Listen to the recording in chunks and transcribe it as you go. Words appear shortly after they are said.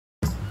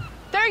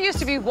There used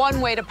to be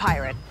one way to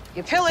pirate.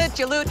 You pillage,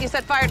 you loot, you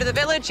set fire to the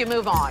village, you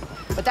move on.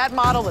 But that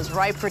model was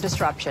ripe for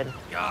disruption.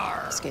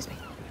 Yarr. Excuse me.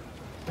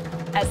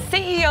 As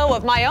CEO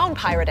of my own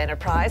pirate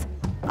enterprise,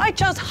 I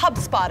chose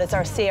HubSpot as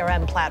our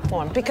CRM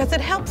platform because it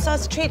helps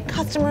us treat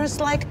customers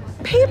like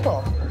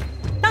people,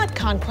 not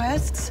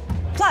conquests.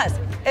 Plus,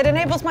 it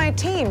enables my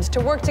teams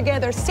to work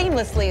together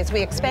seamlessly as we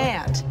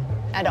expand.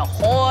 And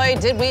ahoy,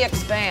 did we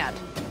expand.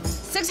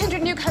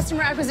 600 new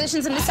customer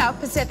acquisitions in the South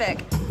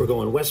Pacific. We're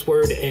going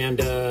westward, and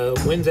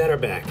winds at our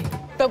back.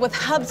 But with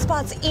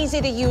HubSpot's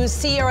easy-to-use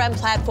CRM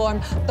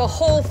platform, the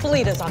whole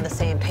fleet is on the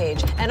same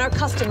page, and our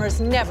customers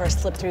never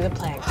slip through the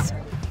planks.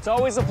 It's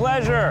always a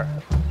pleasure.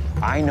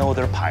 I know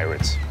they're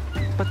pirates,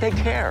 but they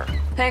care.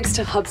 Thanks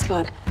to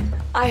HubSpot,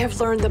 I have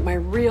learned that my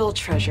real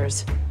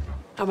treasures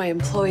are my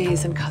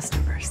employees and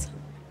customers.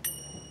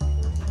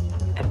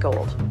 And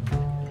gold.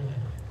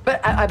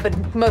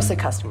 But mostly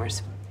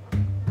customers.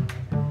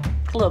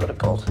 A little bit of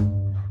gold.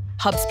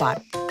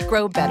 HubSpot.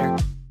 Grow better.